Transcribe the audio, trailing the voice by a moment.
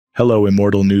Hello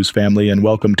Immortal News family and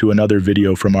welcome to another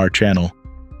video from our channel.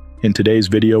 In today's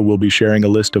video we'll be sharing a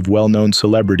list of well-known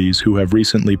celebrities who have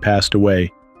recently passed away,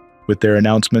 with their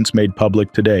announcements made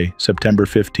public today, September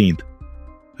 15th.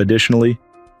 Additionally,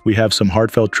 we have some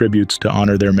heartfelt tributes to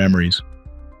honor their memories.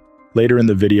 Later in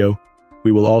the video,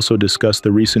 we will also discuss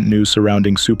the recent news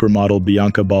surrounding supermodel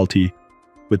Bianca Balti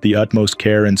with the utmost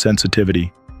care and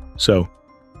sensitivity. So,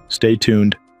 stay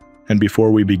tuned, and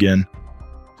before we begin,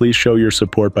 please show your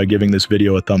support by giving this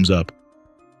video a thumbs up.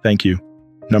 Thank you.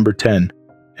 Number 10.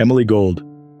 Emily Gold,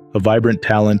 a vibrant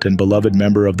talent and beloved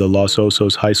member of the Los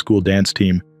Osos High School dance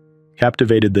team,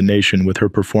 captivated the nation with her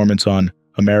performance on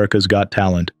America's Got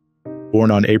Talent.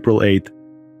 Born on April 8,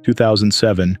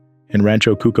 2007, in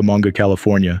Rancho Cucamonga,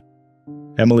 California,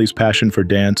 Emily's passion for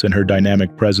dance and her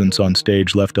dynamic presence on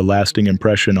stage left a lasting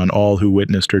impression on all who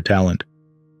witnessed her talent.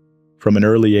 From an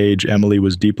early age, Emily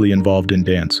was deeply involved in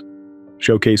dance,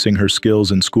 showcasing her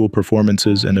skills in school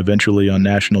performances and eventually on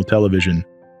national television.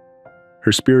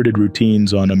 Her spirited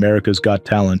routines on America's Got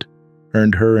Talent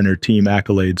earned her and her team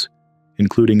accolades,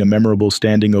 including a memorable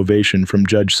standing ovation from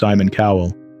Judge Simon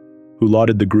Cowell, who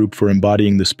lauded the group for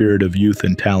embodying the spirit of youth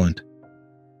and talent.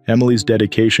 Emily's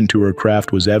dedication to her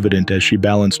craft was evident as she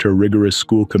balanced her rigorous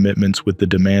school commitments with the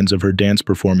demands of her dance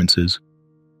performances.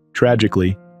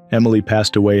 Tragically, Emily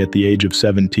passed away at the age of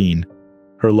 17.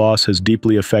 Her loss has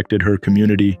deeply affected her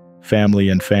community, family,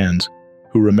 and fans,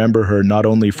 who remember her not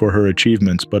only for her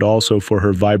achievements but also for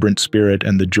her vibrant spirit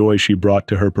and the joy she brought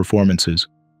to her performances.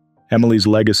 Emily's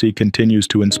legacy continues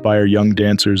to inspire young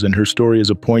dancers, and her story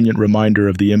is a poignant reminder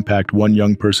of the impact one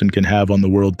young person can have on the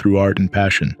world through art and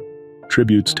passion.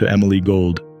 Tributes to Emily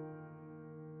Gold.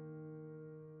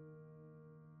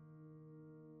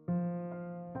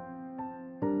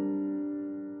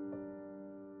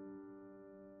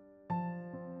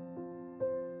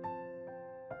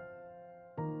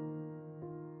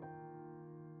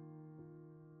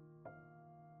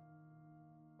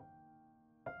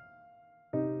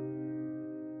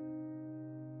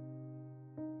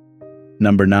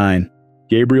 Number 9.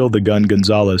 Gabriel "The Gun"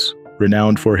 Gonzalez,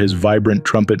 renowned for his vibrant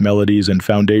trumpet melodies and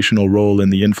foundational role in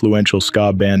the influential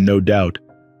ska band No Doubt,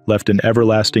 left an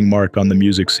everlasting mark on the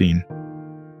music scene.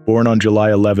 Born on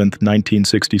July 11,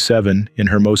 1967, in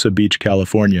Hermosa Beach,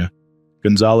 California,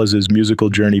 Gonzalez's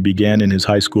musical journey began in his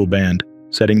high school band,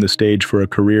 setting the stage for a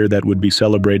career that would be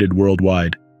celebrated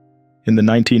worldwide. In the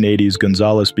 1980s,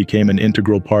 Gonzalez became an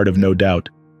integral part of No Doubt,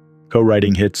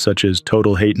 co-writing hits such as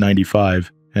Total Hate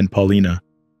 95 and Paulina.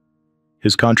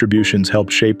 His contributions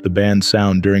helped shape the band's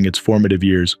sound during its formative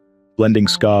years, blending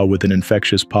ska with an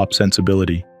infectious pop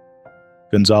sensibility.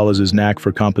 Gonzalez's knack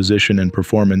for composition and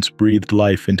performance breathed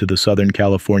life into the Southern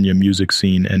California music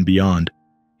scene and beyond,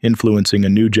 influencing a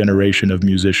new generation of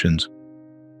musicians.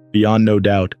 Beyond No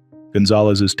Doubt,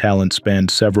 Gonzalez's talent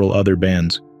spanned several other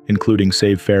bands, including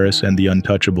Save Ferris and The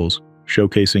Untouchables,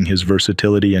 showcasing his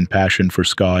versatility and passion for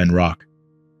ska and rock.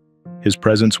 His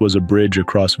presence was a bridge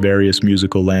across various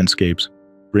musical landscapes,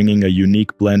 bringing a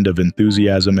unique blend of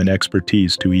enthusiasm and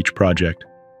expertise to each project.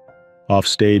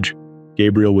 Offstage,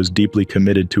 Gabriel was deeply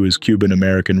committed to his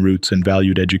Cuban-American roots and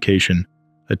valued education,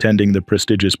 attending the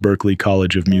prestigious Berklee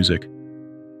College of Music.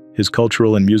 His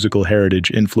cultural and musical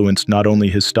heritage influenced not only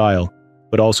his style,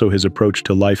 but also his approach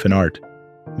to life and art,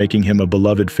 making him a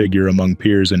beloved figure among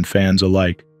peers and fans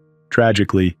alike.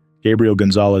 Tragically, Gabriel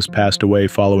Gonzalez passed away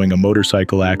following a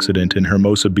motorcycle accident in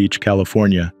Hermosa Beach,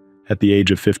 California, at the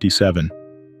age of 57.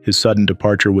 His sudden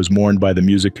departure was mourned by the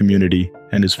music community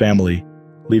and his family,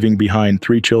 leaving behind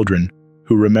 3 children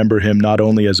who remember him not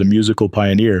only as a musical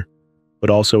pioneer,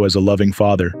 but also as a loving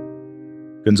father.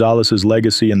 Gonzalez's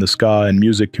legacy in the ska and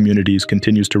music communities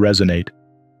continues to resonate,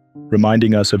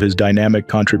 reminding us of his dynamic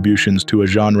contributions to a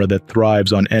genre that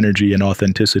thrives on energy and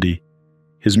authenticity.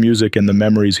 His music and the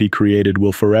memories he created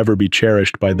will forever be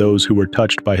cherished by those who were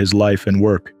touched by his life and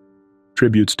work.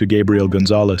 Tributes to Gabriel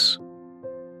Gonzalez.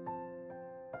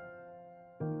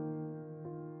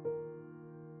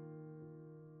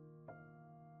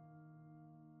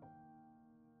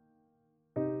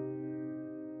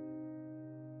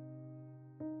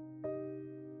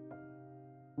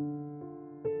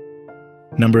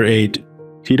 Number 8.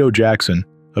 Tito Jackson,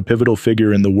 a pivotal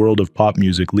figure in the world of pop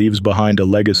music, leaves behind a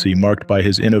legacy marked by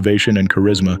his innovation and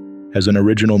charisma as an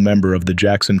original member of the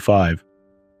Jackson 5.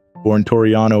 Born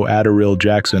Toriano Adderall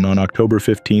Jackson on October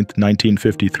 15,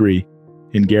 1953,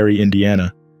 in Gary,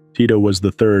 Indiana, Tito was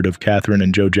the third of Catherine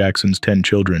and Joe Jackson's 10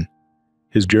 children.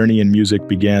 His journey in music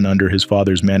began under his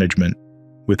father's management,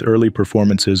 with early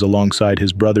performances alongside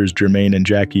his brothers Jermaine and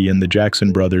Jackie and the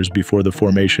Jackson Brothers before the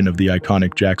formation of the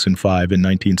iconic Jackson 5 in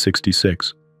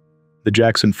 1966. The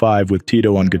Jackson 5 with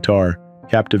Tito on guitar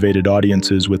captivated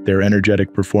audiences with their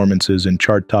energetic performances and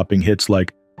chart-topping hits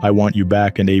like I Want You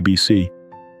Back and ABC.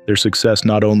 Their success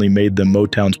not only made them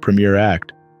Motown's premier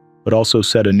act, but also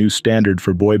set a new standard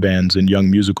for boy bands and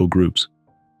young musical groups.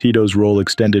 Tito's role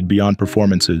extended beyond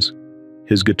performances.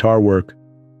 His guitar work,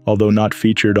 although not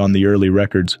featured on the early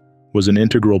records, was an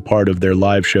integral part of their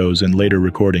live shows and later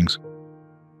recordings.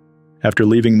 After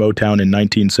leaving Motown in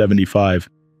 1975,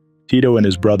 Tito and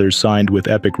his brothers signed with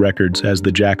Epic Records as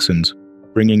the Jacksons,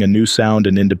 bringing a new sound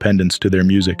and independence to their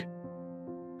music.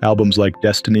 Albums like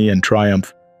Destiny and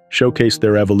Triumph showcased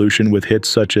their evolution with hits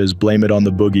such as Blame It on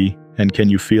the Boogie and Can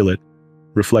You Feel It,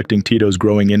 reflecting Tito's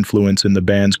growing influence in the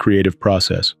band's creative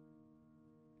process.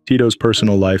 Tito's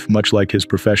personal life, much like his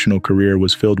professional career,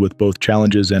 was filled with both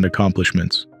challenges and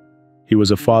accomplishments. He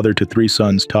was a father to 3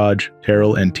 sons, Taj,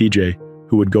 Terrell, and TJ,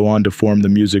 who would go on to form the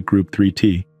music group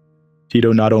 3T.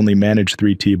 Tito not only managed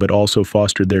 3T but also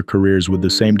fostered their careers with the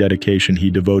same dedication he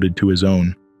devoted to his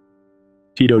own.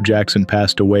 Tito Jackson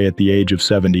passed away at the age of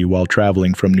 70 while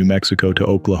traveling from New Mexico to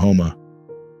Oklahoma.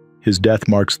 His death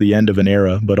marks the end of an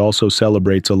era but also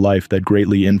celebrates a life that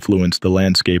greatly influenced the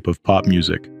landscape of pop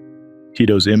music.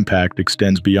 Tito's impact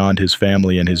extends beyond his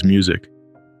family and his music.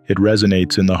 It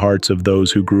resonates in the hearts of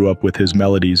those who grew up with his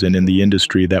melodies and in the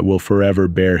industry that will forever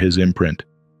bear his imprint.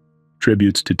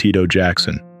 Tributes to Tito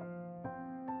Jackson.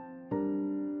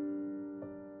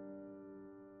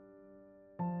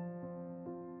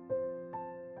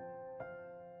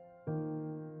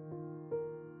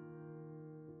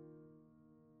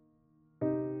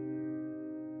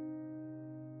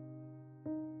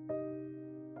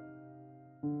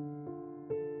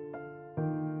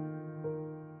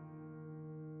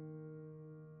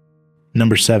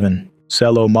 Number 7.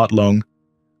 Sello Motloung,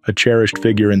 a cherished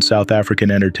figure in South African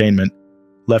entertainment,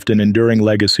 left an enduring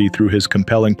legacy through his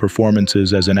compelling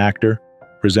performances as an actor,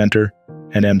 presenter,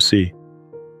 and MC.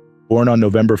 Born on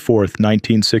November 4,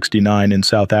 1969 in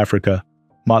South Africa,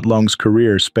 Motloung's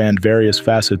career spanned various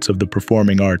facets of the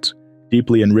performing arts,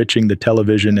 deeply enriching the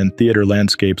television and theater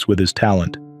landscapes with his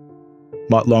talent.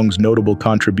 Motloung's notable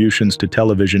contributions to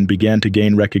television began to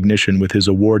gain recognition with his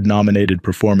award-nominated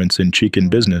performance in Chicken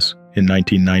Business in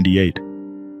 1998.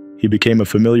 He became a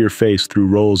familiar face through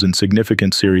roles in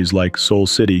significant series like Soul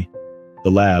City, The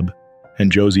Lab,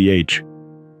 and Josie H.,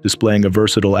 displaying a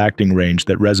versatile acting range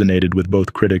that resonated with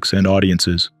both critics and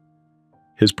audiences.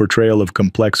 His portrayal of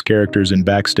complex characters in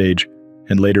Backstage,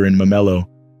 and later in Mamelo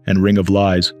and Ring of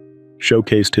Lies,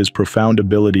 showcased his profound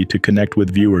ability to connect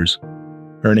with viewers,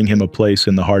 earning him a place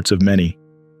in the hearts of many.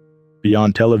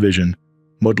 Beyond television,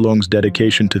 Motloung's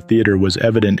dedication to theater was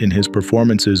evident in his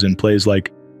performances in plays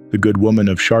like The Good Woman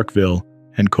of Sharkville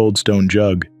and Cold Stone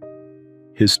Jug.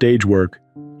 His stage work,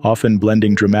 often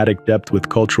blending dramatic depth with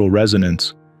cultural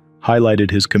resonance, highlighted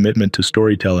his commitment to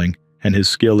storytelling and his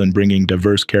skill in bringing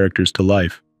diverse characters to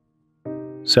life.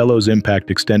 Sello's impact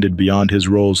extended beyond his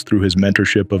roles through his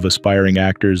mentorship of aspiring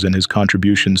actors and his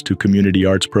contributions to community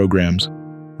arts programs,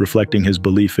 reflecting his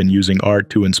belief in using art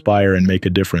to inspire and make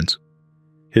a difference.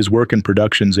 His work in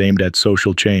productions aimed at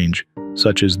social change,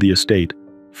 such as The Estate,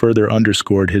 further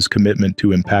underscored his commitment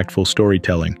to impactful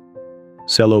storytelling.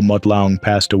 Sello Motloung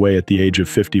passed away at the age of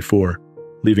 54,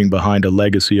 leaving behind a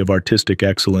legacy of artistic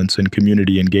excellence and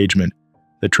community engagement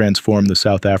that transformed the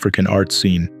South African arts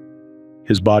scene.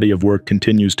 His body of work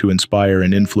continues to inspire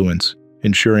and influence,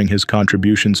 ensuring his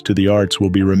contributions to the arts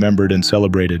will be remembered and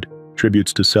celebrated.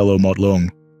 Tributes to Sello Motloung.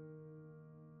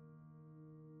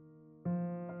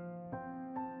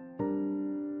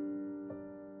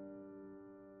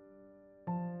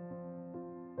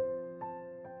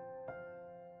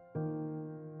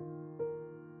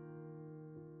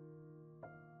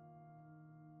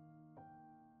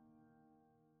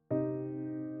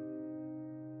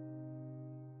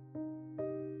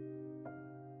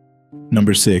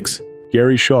 Number 6.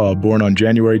 Gary Shaw, born on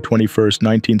January 21,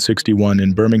 1961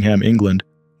 in Birmingham, England,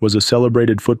 was a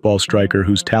celebrated football striker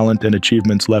whose talent and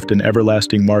achievements left an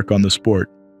everlasting mark on the sport.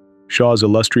 Shaw's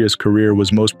illustrious career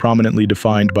was most prominently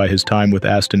defined by his time with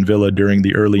Aston Villa during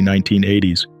the early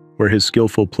 1980s, where his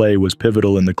skillful play was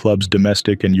pivotal in the club's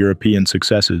domestic and European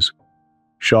successes.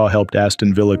 Shaw helped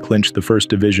Aston Villa clinch the First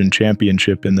Division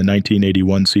championship in the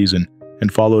 1981 season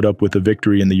and followed up with a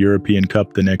victory in the European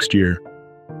Cup the next year.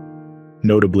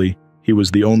 Notably, he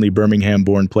was the only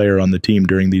Birmingham-born player on the team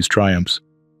during these triumphs.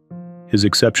 His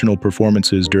exceptional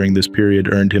performances during this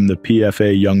period earned him the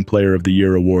PFA Young Player of the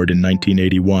Year award in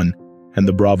 1981 and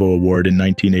the Bravo Award in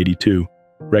 1982,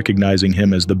 recognizing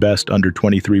him as the best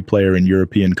under-23 player in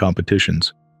European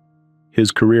competitions.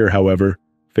 His career, however,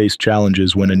 faced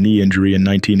challenges when a knee injury in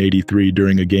 1983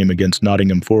 during a game against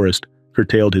Nottingham Forest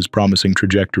curtailed his promising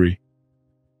trajectory.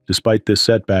 Despite this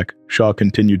setback, Shaw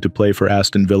continued to play for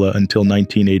Aston Villa until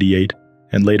 1988,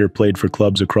 and later played for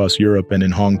clubs across Europe and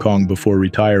in Hong Kong before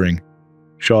retiring.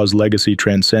 Shaw's legacy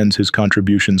transcends his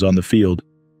contributions on the field.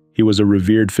 He was a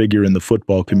revered figure in the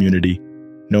football community,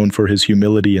 known for his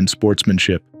humility and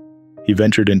sportsmanship. He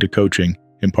ventured into coaching,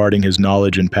 imparting his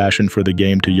knowledge and passion for the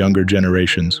game to younger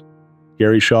generations.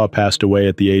 Gary Shaw passed away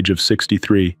at the age of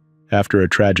 63 after a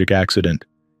tragic accident.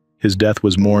 His death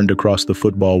was mourned across the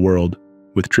football world,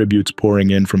 with tributes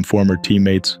pouring in from former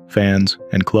teammates, fans,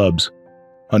 and clubs,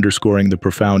 underscoring the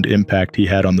profound impact he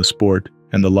had on the sport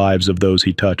and the lives of those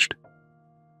he touched.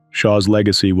 Shaw's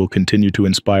legacy will continue to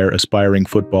inspire aspiring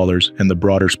footballers and the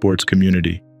broader sports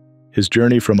community. His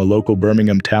journey from a local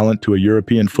Birmingham talent to a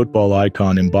European football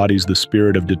icon embodies the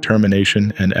spirit of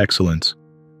determination and excellence.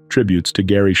 Tributes to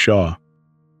Gary Shaw.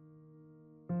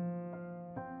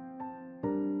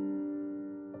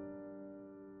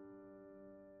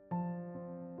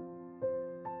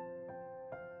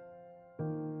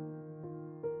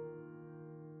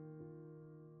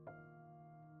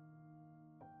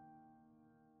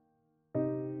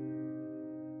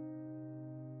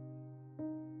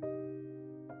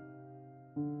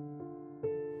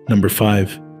 Number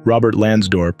 5. Robert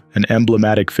Lansdorp, an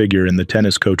emblematic figure in the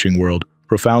tennis coaching world,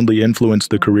 profoundly influenced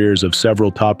the careers of several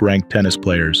top-ranked tennis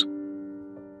players.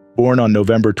 Born on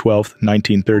November 12,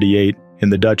 1938, in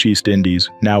the Dutch East Indies,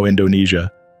 now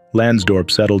Indonesia, Lansdorp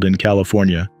settled in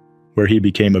California, where he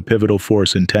became a pivotal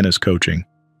force in tennis coaching.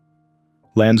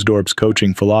 Lansdorp's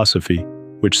coaching philosophy,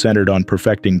 which centered on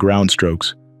perfecting ground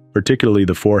strokes, particularly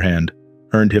the forehand,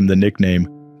 earned him the nickname,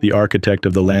 the architect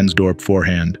of the Lansdorp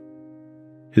forehand.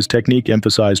 His technique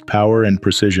emphasized power and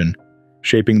precision,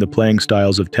 shaping the playing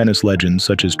styles of tennis legends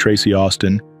such as Tracy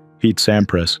Austin, Pete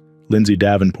Sampras, Lindsay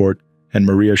Davenport, and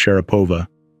Maria Sharapova.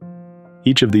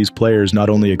 Each of these players not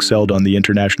only excelled on the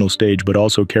international stage but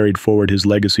also carried forward his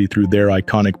legacy through their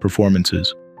iconic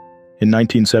performances. In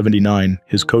 1979,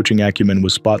 his coaching acumen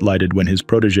was spotlighted when his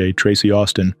protege, Tracy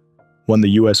Austin, won the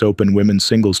US Open women's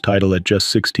singles title at just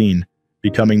 16,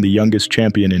 becoming the youngest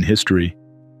champion in history.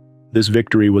 This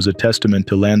victory was a testament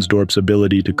to Lansdorp's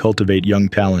ability to cultivate young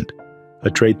talent, a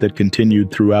trait that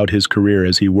continued throughout his career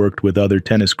as he worked with other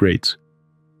tennis greats.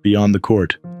 Beyond the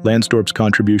court, Lansdorp's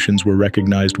contributions were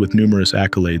recognized with numerous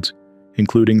accolades,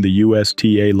 including the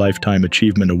USTA Lifetime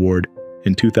Achievement Award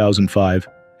in 2005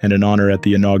 and an honor at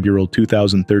the inaugural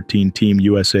 2013 Team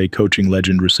USA Coaching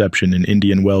Legend reception in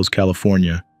Indian Wells,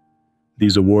 California.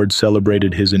 These awards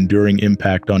celebrated his enduring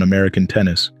impact on American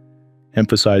tennis,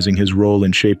 emphasizing his role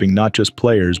in shaping not just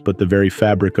players but the very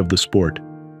fabric of the sport.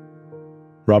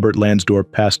 Robert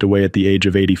Lansdorp passed away at the age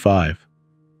of 85.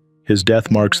 His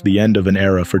death marks the end of an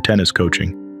era for tennis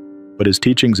coaching, but his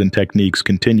teachings and techniques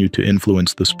continue to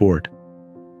influence the sport.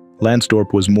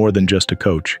 Lansdorp was more than just a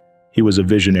coach. He was a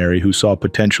visionary who saw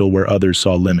potential where others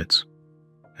saw limits.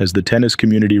 As the tennis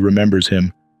community remembers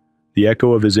him, the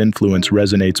echo of his influence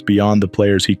resonates beyond the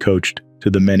players he coached to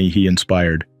the many he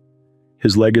inspired.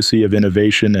 His legacy of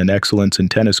innovation and excellence in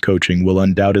tennis coaching will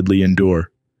undoubtedly endure,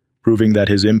 proving that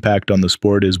his impact on the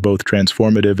sport is both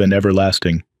transformative and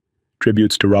everlasting.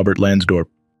 Tributes to Robert Lansdorp.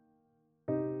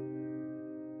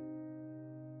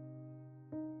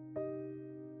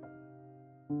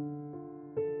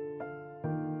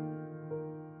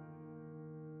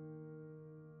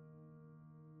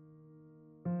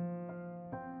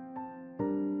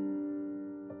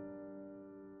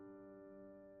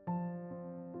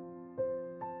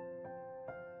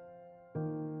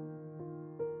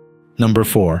 Number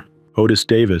 4. Otis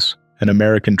Davis, an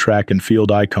American track and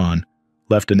field icon,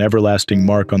 left an everlasting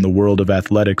mark on the world of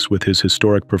athletics with his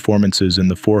historic performances in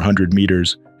the 400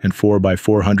 meters and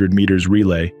 4x400 meters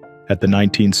relay at the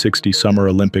 1960 Summer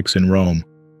Olympics in Rome.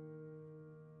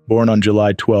 Born on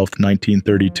July 12,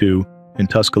 1932, in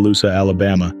Tuscaloosa,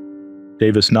 Alabama,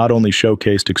 Davis not only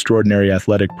showcased extraordinary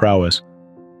athletic prowess,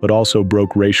 but also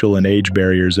broke racial and age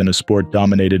barriers in a sport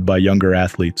dominated by younger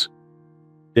athletes.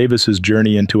 Davis's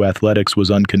journey into athletics was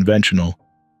unconventional.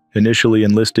 Initially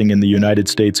enlisting in the United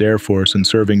States Air Force and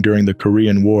serving during the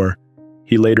Korean War,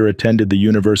 he later attended the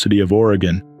University of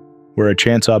Oregon, where a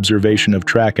chance observation of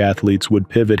track athletes would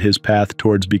pivot his path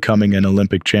towards becoming an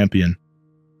Olympic champion.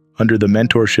 Under the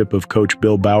mentorship of coach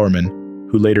Bill Bowerman,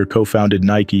 who later co-founded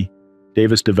Nike,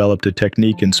 Davis developed a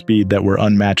technique and speed that were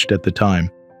unmatched at the time.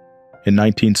 In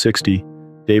 1960,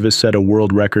 Davis set a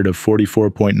world record of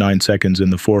 44.9 seconds in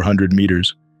the 400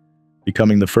 meters,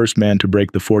 becoming the first man to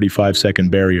break the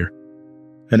 45-second barrier,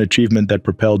 an achievement that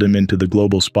propelled him into the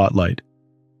global spotlight.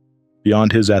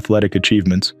 Beyond his athletic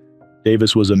achievements,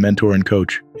 Davis was a mentor and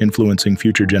coach, influencing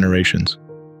future generations.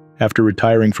 After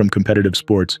retiring from competitive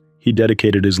sports, he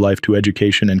dedicated his life to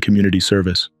education and community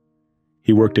service.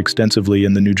 He worked extensively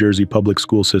in the New Jersey public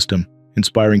school system,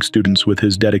 inspiring students with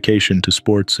his dedication to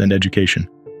sports and education.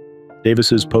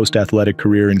 Davis's post-athletic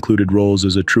career included roles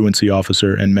as a truancy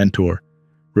officer and mentor,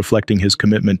 reflecting his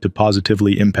commitment to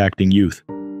positively impacting youth.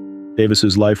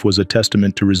 Davis's life was a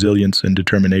testament to resilience and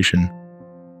determination.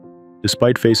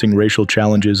 Despite facing racial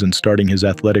challenges and starting his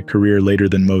athletic career later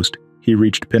than most, he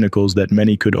reached pinnacles that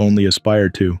many could only aspire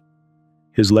to.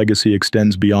 His legacy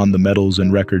extends beyond the medals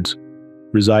and records,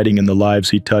 residing in the lives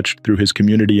he touched through his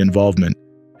community involvement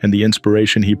and the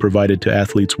inspiration he provided to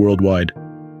athletes worldwide.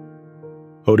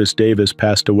 Otis Davis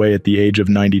passed away at the age of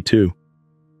 92.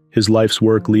 His life's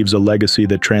work leaves a legacy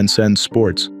that transcends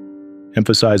sports,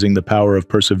 emphasizing the power of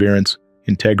perseverance,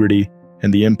 integrity,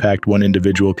 and the impact one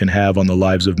individual can have on the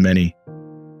lives of many.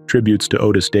 Tributes to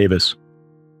Otis Davis.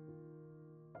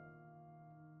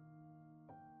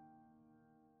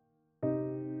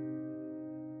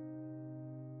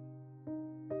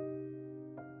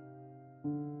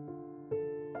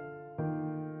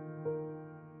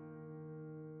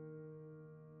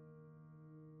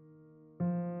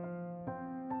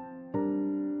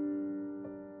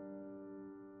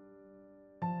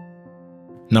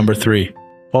 Number 3.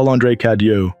 Paul-André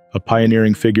Cadieux, a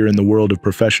pioneering figure in the world of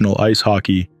professional ice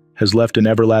hockey, has left an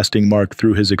everlasting mark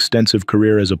through his extensive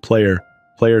career as a player,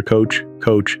 coach,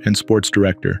 and sports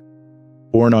director.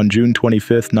 Born on June 25,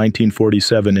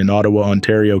 1947 in Ottawa,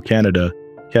 Ontario, Canada,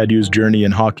 Cadieux's journey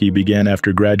in hockey began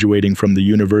after graduating from the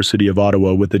University of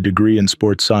Ottawa with a degree in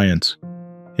sports science.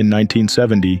 In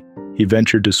 1970, he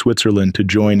ventured to Switzerland to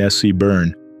join SC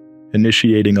Bern,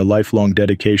 initiating a lifelong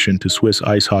dedication to Swiss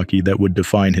ice hockey that would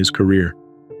define his career.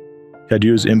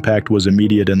 Cadieux's impact was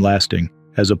immediate and lasting.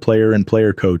 As a player and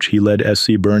coach, he led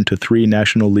SC Bern to 3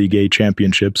 National League A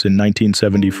championships in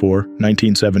 1974,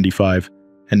 1975,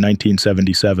 and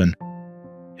 1977.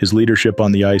 His leadership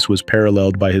on the ice was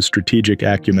paralleled by his strategic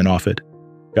acumen off it,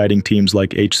 guiding teams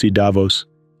like HC Davos,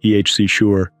 EHC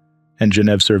Schur, and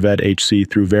Genève Servette HC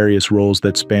through various roles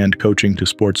that spanned coaching to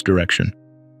sports direction.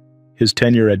 His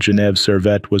tenure at Genève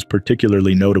Servette was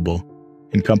particularly notable,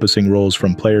 encompassing roles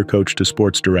from player-coach to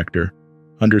sports director,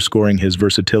 underscoring his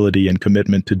versatility and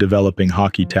commitment to developing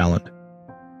hockey talent.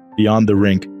 Beyond the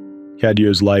rink,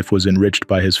 Cadieux's life was enriched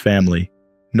by his family,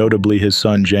 notably his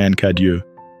son Jean Cadieux,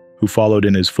 who followed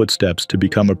in his footsteps to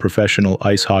become a professional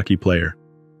ice hockey player.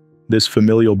 This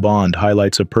familial bond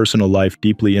highlights a personal life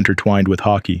deeply intertwined with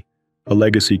hockey, a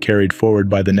legacy carried forward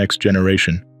by the next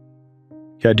generation.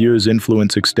 Cadieux's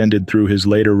influence extended through his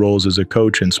later roles as a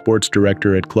coach and sports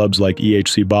director at clubs like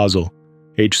EHC Basel,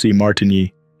 HC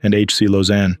Martigny, and HC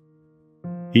Lausanne.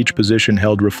 Each position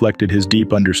held reflected his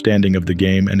deep understanding of the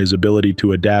game and his ability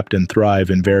to adapt and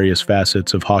thrive in various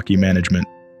facets of hockey management.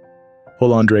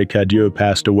 Paul-André Cadieux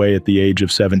passed away at the age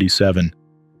of 77.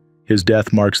 His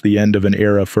death marks the end of an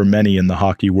era for many in the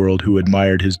hockey world who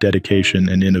admired his dedication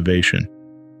and innovation.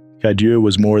 Cadieux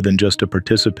was more than just a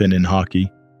participant in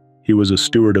hockey. He was a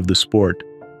steward of the sport,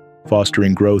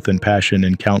 fostering growth and passion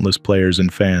in countless players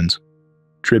and fans.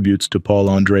 Tributes to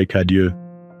Paul-André Cadieux.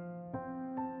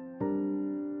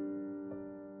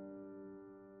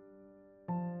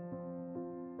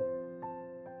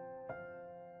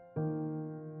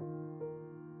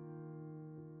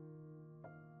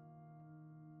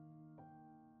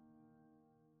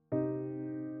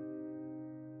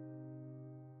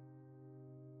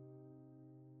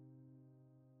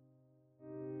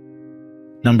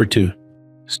 Number 2.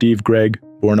 Steve Gregg,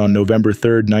 born on November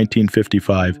 3,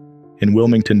 1955, in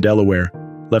Wilmington, Delaware,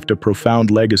 left a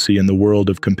profound legacy in the world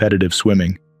of competitive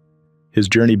swimming. His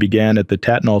journey began at the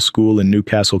Tatnall School in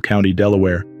Newcastle County,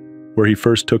 Delaware, where he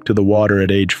first took to the water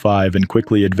at age 5 and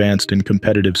quickly advanced in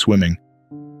competitive swimming.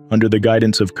 Under the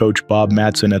guidance of Coach Bob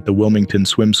Matson at the Wilmington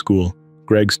Swim School,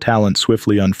 Gregg's talent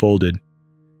swiftly unfolded.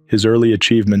 His early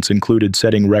achievements included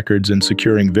setting records and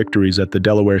securing victories at the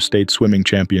Delaware State Swimming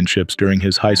Championships during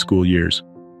his high school years.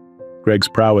 Gregg's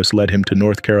prowess led him to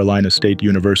North Carolina State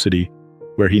University,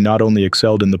 where he not only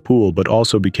excelled in the pool but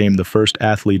also became the first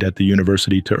athlete at the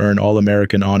university to earn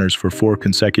All-American honors for 4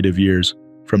 consecutive years,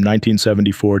 from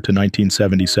 1974 to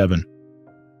 1977.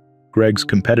 Gregg's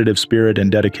competitive spirit and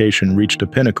dedication reached a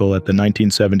pinnacle at the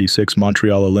 1976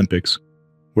 Montreal Olympics,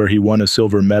 where he won a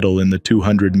silver medal in the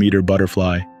 200-meter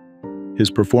butterfly. His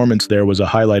performance there was a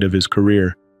highlight of his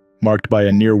career, marked by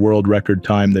a near-world record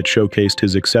time that showcased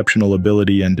his exceptional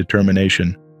ability and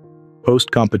determination.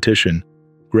 Post-competition,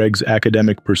 Gregg's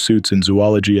academic pursuits in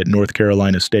zoology at North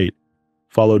Carolina State,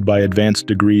 followed by advanced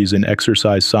degrees in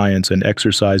exercise science and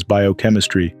exercise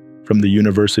biochemistry from the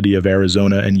University of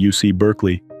Arizona and UC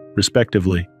Berkeley,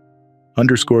 respectively,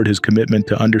 underscored his commitment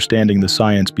to understanding the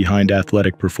science behind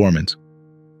athletic performance.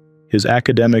 His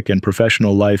academic and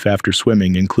professional life after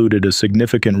swimming included a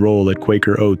significant role at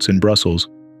Quaker Oats in Brussels,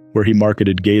 where he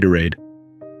marketed Gatorade,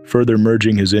 further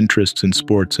merging his interests in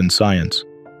sports and science.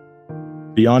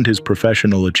 Beyond his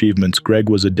professional achievements, Greg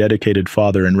was a dedicated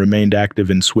father and remained active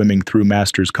in swimming through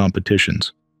masters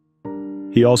competitions.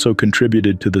 He also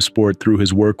contributed to the sport through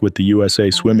his work with the USA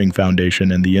Swimming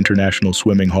Foundation and the International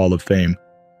Swimming Hall of Fame,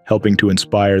 helping to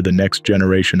inspire the next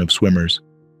generation of swimmers.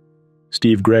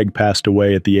 Steve Gregg passed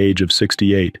away at the age of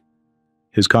 68.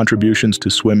 His contributions to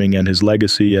swimming and his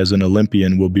legacy as an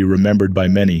Olympian will be remembered by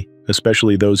many,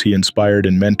 especially those he inspired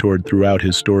and mentored throughout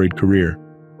his storied career.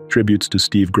 Tributes to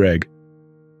Steve Gregg.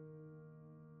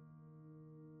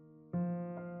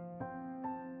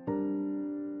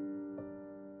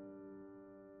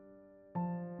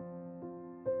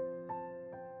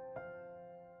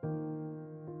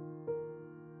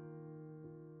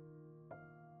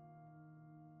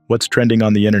 What's trending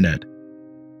on the internet?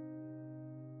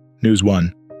 News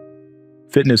 1.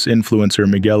 Fitness influencer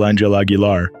Miguel Angel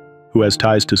Aguilar, who has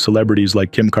ties to celebrities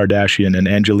like Kim Kardashian and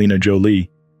Angelina Jolie,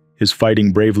 is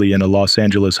fighting bravely in a Los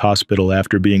Angeles hospital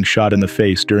after being shot in the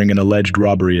face during an alleged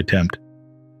robbery attempt.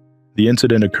 The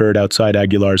incident occurred outside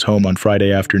Aguilar's home on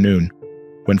Friday afternoon,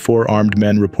 when 4 armed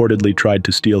men reportedly tried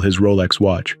to steal his Rolex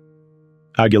watch.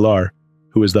 Aguilar,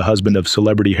 who is the husband of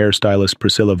celebrity hairstylist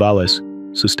Priscilla Valles,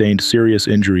 sustained serious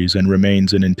injuries and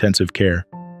remains in intensive care.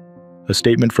 A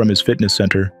statement from his fitness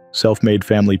center, Self-Made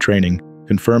Family Training,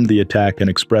 confirmed the attack and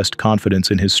expressed confidence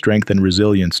in his strength and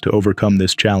resilience to overcome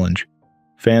this challenge.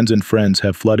 Fans and friends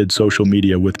have flooded social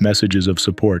media with messages of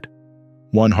support.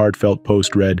 One heartfelt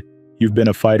post read, "You've been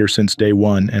a fighter since day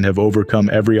one and have overcome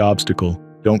every obstacle.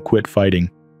 Don't quit fighting."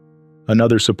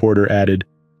 Another supporter added,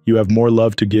 "You have more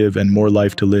love to give and more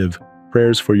life to live.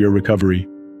 Prayers for your recovery."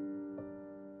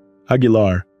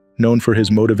 Aguilar, known for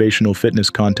his motivational fitness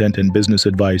content and business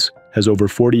advice, has over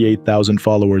 48,000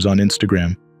 followers on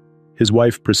Instagram. His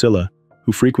wife, Priscilla,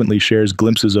 who frequently shares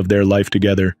glimpses of their life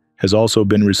together, has also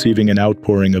been receiving an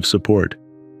outpouring of support.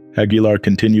 Aguilar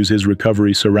continues his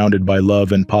recovery surrounded by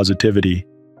love and positivity.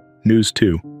 News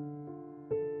 2.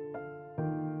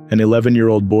 An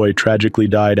 11-year-old boy tragically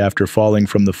died after falling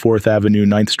from the 4th Avenue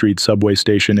 9th Street subway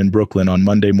station in Brooklyn on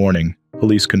Monday morning,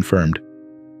 police confirmed.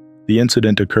 The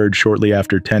incident occurred shortly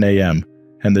after 10 a.m.,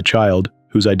 and the child,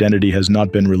 whose identity has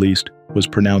not been released, was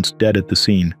pronounced dead at the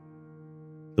scene.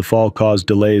 The fall caused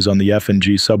delays on the F and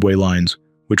G subway lines,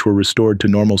 which were restored to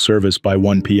normal service by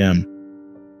 1 p.m.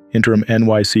 Interim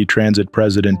NYC Transit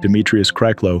President Demetrius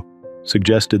Kreklo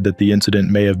suggested that the incident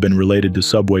may have been related to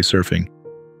subway surfing.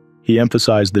 He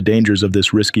emphasized the dangers of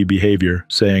this risky behavior,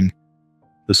 saying,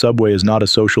 "The subway is not a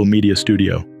social media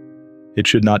studio. It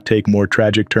should not take more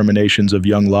tragic terminations of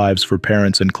young lives for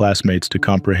parents and classmates to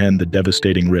comprehend the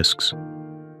devastating risks."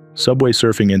 Subway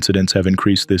surfing incidents have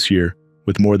increased this year,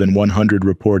 with more than 100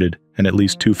 reported and at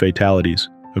least 2 fatalities,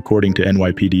 according to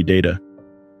NYPD data.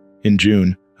 In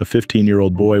June, a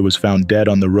 15-year-old boy was found dead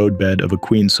on the roadbed of a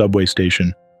Queens subway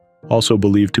station, also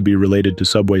believed to be related to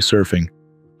subway surfing.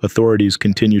 Authorities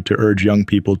continue to urge young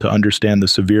people to understand the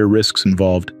severe risks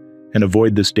involved and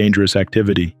avoid this dangerous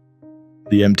activity.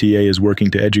 The MTA is working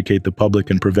to educate the public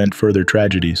and prevent further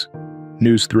tragedies.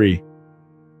 News 3.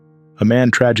 A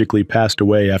man tragically passed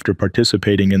away after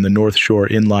participating in the North Shore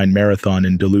Inline Marathon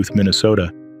in Duluth,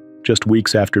 Minnesota, just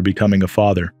weeks after becoming a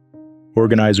father.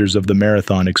 Organizers of the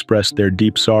marathon expressed their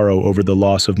deep sorrow over the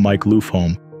loss of Mike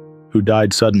Lufholm, who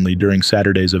died suddenly during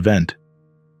Saturday's event.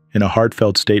 In a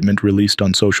heartfelt statement released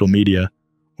on social media,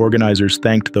 organizers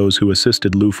thanked those who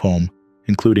assisted Lufholm,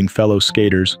 including fellow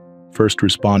skaters, first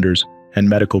responders, and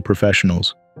medical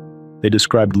professionals. They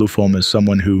described Lufholm as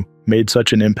someone who made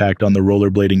such an impact on the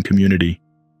rollerblading community.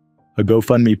 A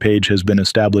GoFundMe page has been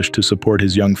established to support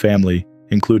his young family,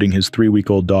 including his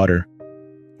 3-week-old daughter.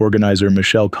 Organizer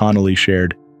Michelle Connolly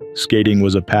shared, "Skating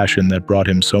was a passion that brought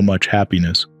him so much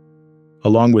happiness."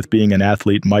 Along with being an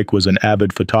athlete, Mike was an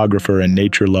avid photographer and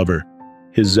nature lover.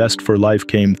 His zest for life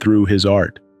came through his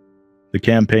art. The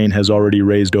campaign has already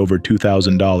raised over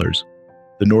 $2,000.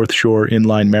 The North Shore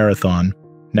Inline Marathon,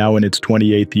 now in its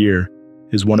 28th year,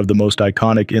 is one of the most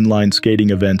iconic inline skating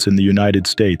events in the United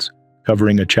States,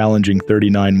 covering a challenging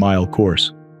 39-mile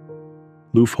course.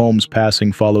 Lufholm's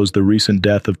passing follows the recent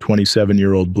death of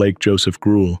 27-year-old Blake Joseph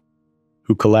Gruel,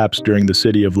 who collapsed during the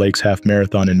City of Lakes Half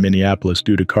Marathon in Minneapolis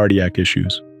due to cardiac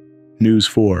issues. News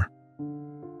 4.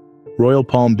 Royal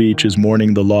Palm Beach is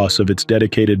mourning the loss of its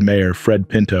dedicated mayor, Fred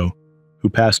Pinto, who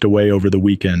passed away over the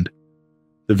weekend.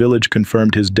 The village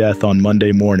confirmed his death on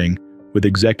Monday morning, with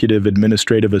Executive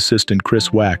Administrative Assistant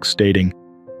Chris Wax stating,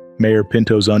 Mayor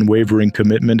Pinto's unwavering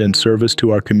commitment and service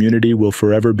to our community will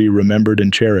forever be remembered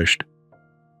and cherished.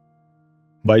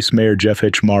 Vice Mayor Jeff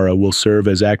Hitchmara will serve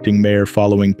as acting mayor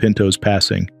following Pinto's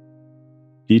passing.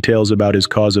 Details about his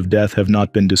cause of death have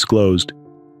not been disclosed,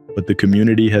 but the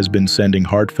community has been sending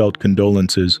heartfelt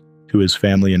condolences to his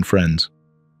family and friends.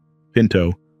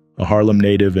 Pinto, a Harlem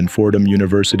native and Fordham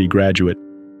University graduate,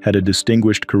 had a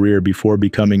distinguished career before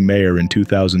becoming mayor in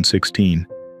 2016.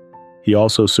 He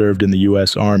also served in the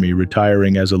U.S. Army,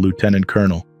 retiring as a lieutenant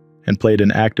colonel, and played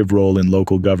an active role in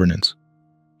local governance.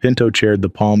 Pinto chaired the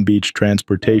Palm Beach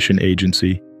Transportation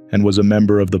Agency and was a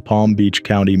member of the Palm Beach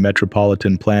County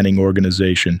Metropolitan Planning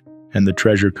Organization and the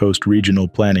Treasure Coast Regional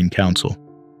Planning Council.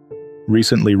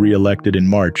 Recently re-elected in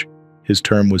March, his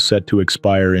term was set to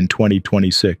expire in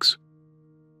 2026.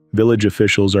 Village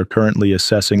officials are currently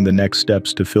assessing the next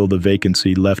steps to fill the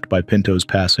vacancy left by Pinto's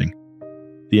passing.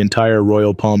 The entire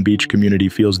Royal Palm Beach community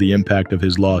feels the impact of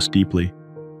his loss deeply.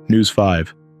 News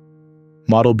 5.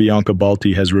 Model Bianca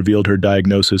Balti has revealed her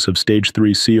diagnosis of stage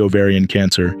 3C ovarian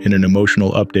cancer in an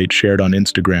emotional update shared on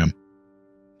Instagram.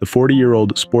 The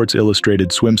 40-year-old Sports Illustrated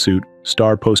swimsuit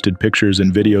star posted pictures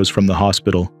and videos from the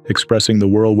hospital, expressing the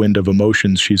whirlwind of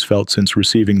emotions she's felt since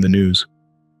receiving the news.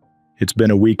 It's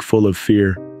been a week full of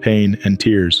fear, pain, and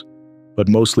tears, but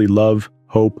mostly love,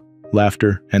 hope,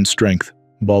 laughter, and strength,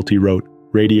 Balti wrote,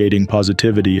 radiating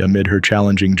positivity amid her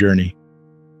challenging journey.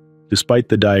 Despite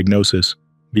the diagnosis,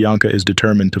 Bianca is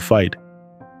determined to fight.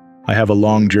 "I have a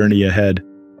long journey ahead,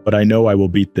 but I know I will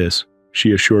beat this,"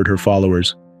 she assured her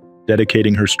followers,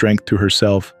 dedicating her strength to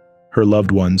herself, her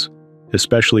loved ones,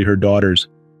 especially her daughters,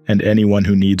 and anyone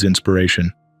who needs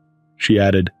inspiration. She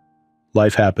added,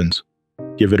 "Life happens.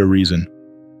 Give it a reason."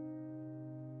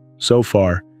 So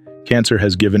far, cancer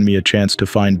has given me a chance to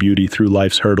find beauty through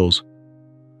life's hurdles.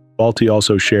 Balti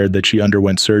also shared that she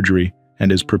underwent surgery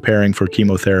and is preparing for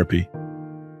chemotherapy.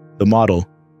 The model,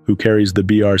 who carries the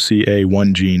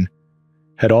BRCA1 gene,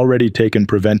 had already taken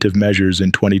preventive measures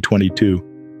in 2022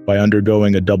 by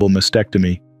undergoing a double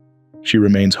mastectomy. She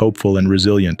remains hopeful and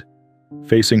resilient,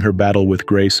 facing her battle with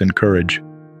grace and courage.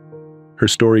 Her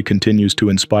story continues to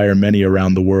inspire many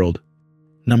around the world.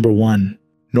 Number 1.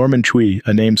 Norman Chui,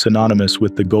 a name synonymous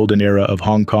with the golden era of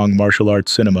Hong Kong martial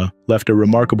arts cinema, left a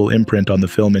remarkable imprint on the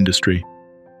film industry.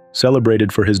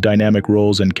 Celebrated for his dynamic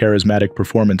roles and charismatic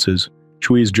performances,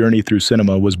 Chui's journey through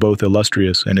cinema was both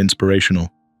illustrious and inspirational.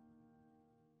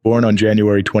 Born on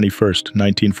January 21,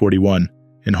 1941,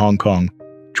 in Hong Kong,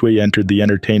 Chui entered the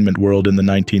entertainment world in the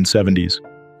 1970s,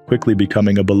 quickly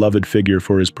becoming a beloved figure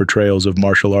for his portrayals of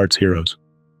martial arts heroes.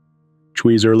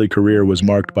 Chui's early career was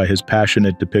marked by his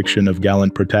passionate depiction of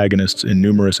gallant protagonists in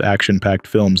numerous action-packed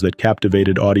films that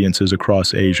captivated audiences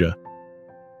across Asia.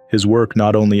 His work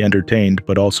not only entertained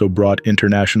but also brought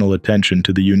international attention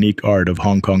to the unique art of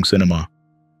Hong Kong cinema.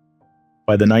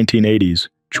 By the 1980s,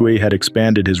 Chui had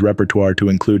expanded his repertoire to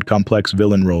include complex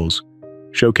villain roles,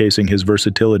 showcasing his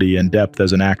versatility and depth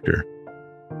as an actor.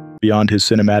 Beyond his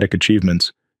cinematic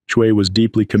achievements, Chui was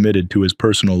deeply committed to his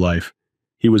personal life.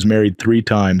 He was married 3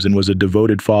 times and was a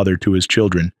devoted father to his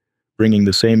children, bringing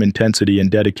the same intensity and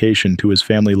dedication to his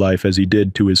family life as he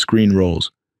did to his screen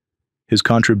roles. His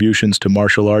contributions to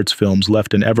martial arts films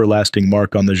left an everlasting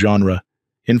mark on the genre,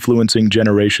 influencing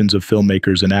generations of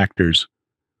filmmakers and actors.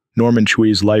 Norman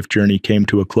Chui's life journey came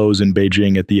to a close in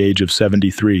Beijing at the age of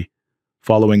 73,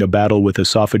 following a battle with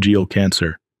esophageal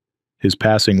cancer. His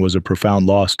passing was a profound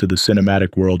loss to the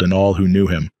cinematic world and all who knew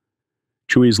him.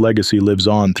 Chui's legacy lives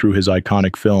on through his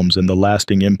iconic films and the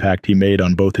lasting impact he made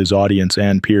on both his audience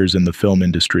and peers in the film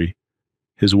industry.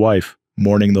 His wife,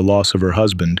 mourning the loss of her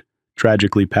husband,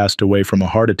 tragically passed away from a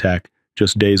heart attack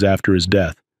just days after his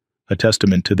death, a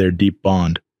testament to their deep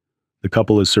bond. The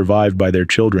couple is survived by their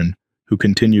children, who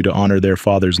continue to honor their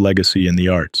father's legacy in the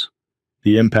arts.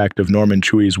 The impact of Norman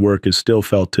Chui's work is still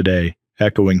felt today,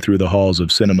 echoing through the halls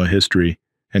of cinema history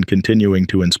and continuing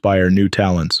to inspire new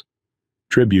talents.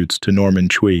 Tributes to Norman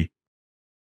Chui.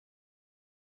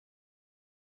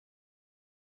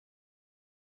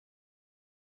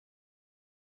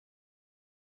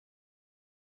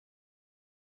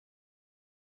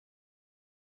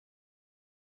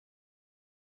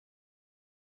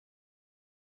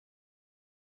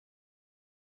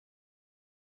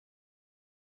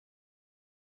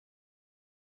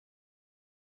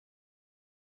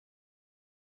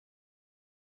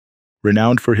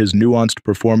 Renowned for his nuanced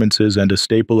performances and a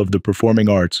staple of the performing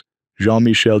arts,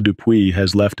 Jean-Michel Dupuis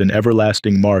has left an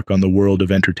everlasting mark on the world of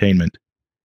entertainment.